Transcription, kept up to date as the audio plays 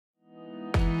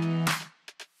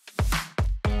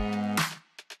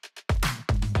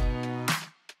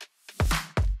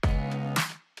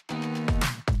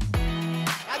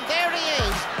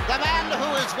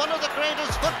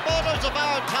greatest footballers of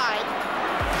our time.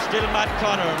 Still Matt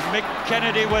Connor, Mick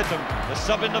Kennedy with him. The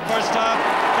sub in the first half.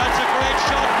 That's a great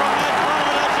shot from Matt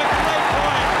Connor. That's a great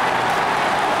point.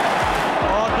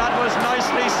 Oh, that was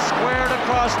nicely squared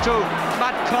across to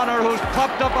Matt Connor, who's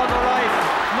popped up on the right.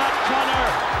 Matt Connor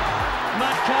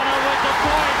with the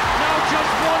point. Now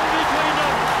just one between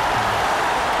them.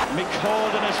 Mick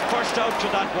Holden is first out to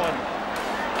that one.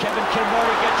 Kevin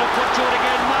Kilmurray gets a foot to it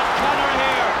again. Matt Connor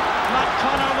here. Matt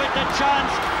Connor with the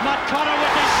chance. Matt Connor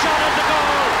with the shot at the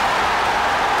goal.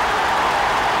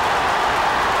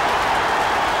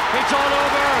 It's all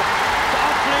over.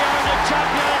 Offaly are the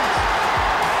champions.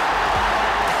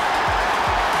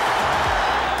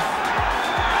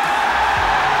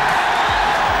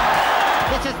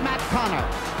 This is Matt Connor.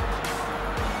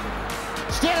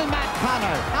 Still Matt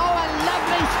Connor. Oh, a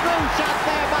lovely screw shot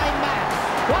there by Matt.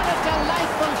 What a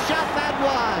delightful shot that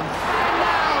was. And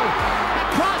now,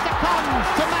 across it comes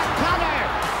to Matt Connor.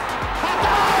 A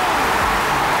goal!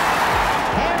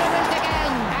 Here it is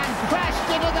again, and crashed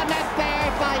into the net there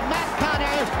by Matt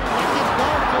Connor. That's his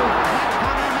goal to Matt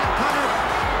Connor. Matt Connor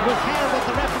was held, but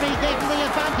the referee gave him the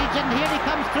advantage, and here he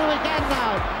comes through again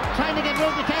now, trying to get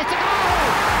room to chase. A goal!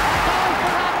 A goal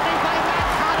for Offaly by Matt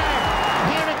Connor.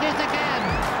 Here it is again.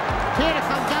 Here it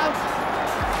comes out.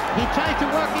 He tries to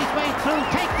work his way through,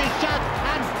 takes his shot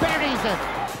and buries it.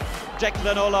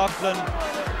 Declan O'Loughlin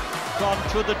gone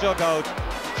to the dugout.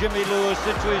 Jimmy Lewis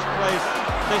into his place.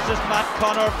 This is Matt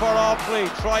Connor for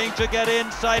Offaly, trying to get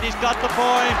inside. He's got the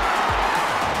point.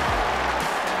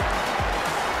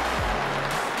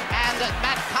 And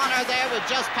Matt Connor there was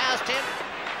just past him.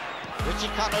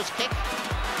 Richie Connor's kick.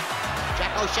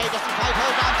 Jack O'Shea doesn't quite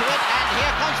hold on to it. And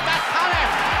here comes Matt Connor.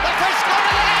 The first goal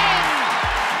of the game.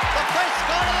 The first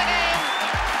goal of the game.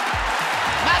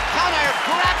 Matt Connor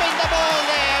grabbing the ball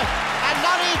there and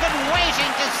not even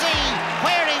waiting to see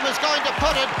where he was going to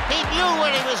put it. He knew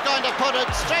where he was going to put it,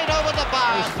 straight over the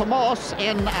bar. There's Tomas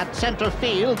in at centre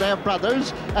field, they're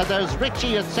brothers. There's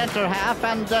Richie at centre half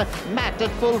and Matt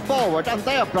at full forward. And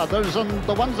they're brothers, and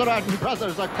the ones that aren't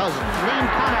brothers are cousins. Liam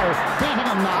Connor beating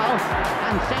him now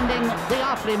and sending the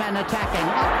Offaly men attacking.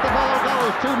 Up the ball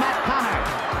goes to Matt Connor.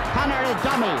 Connor a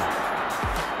dummy.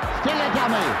 Still a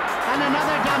dummy. And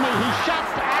another dummy. He shot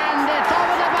and it's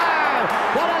over the bar.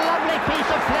 What a lovely piece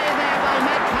of play there by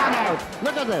Matt Connor.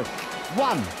 Look at this.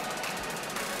 1,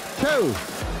 2.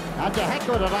 And to heck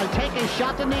with it, I'll take his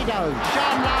shot and he does.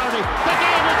 Sean Lowry. The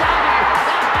game is over.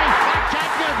 Offaly are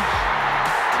champions.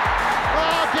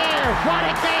 Oh dear. What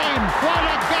a game. What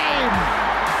a game.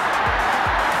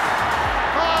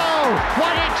 Oh,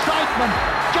 what excitement.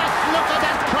 Just look at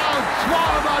that crowd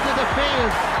swarm onto the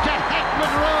field.